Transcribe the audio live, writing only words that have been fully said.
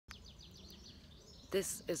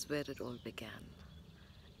This is where it all began,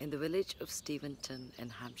 in the village of Steventon in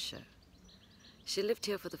Hampshire. She lived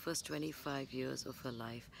here for the first 25 years of her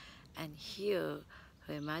life, and here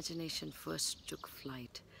her imagination first took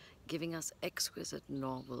flight, giving us exquisite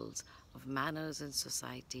novels of manners and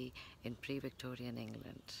society in pre-Victorian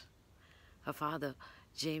England. Her father,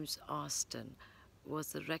 James Austen,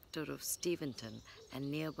 was the rector of Steventon and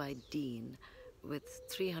nearby dean with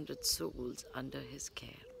 300 souls under his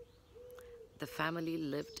care. The family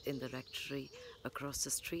lived in the rectory across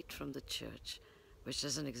the street from the church, which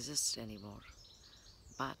doesn't exist anymore.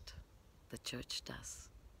 But the church does.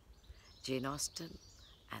 Jane Austen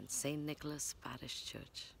and St. Nicholas Parish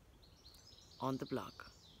Church. On the blog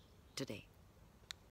today.